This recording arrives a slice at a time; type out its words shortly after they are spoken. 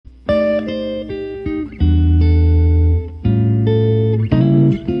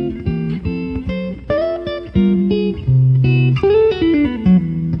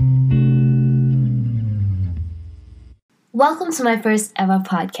Welcome to my first ever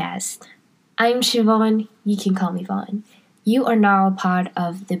podcast. I'm Siobhan, you can call me Vaughn. You are now a part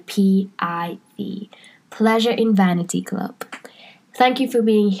of the PIV, Pleasure in Vanity Club. Thank you for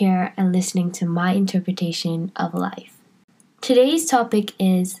being here and listening to my interpretation of life. Today's topic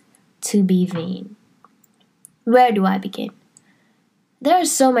is to be vain. Where do I begin? There are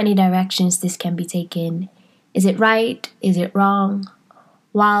so many directions this can be taken. Is it right? Is it wrong?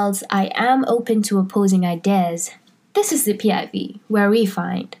 Whilst I am open to opposing ideas, this is the PIV, where we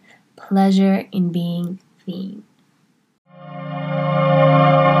find pleasure in being vain.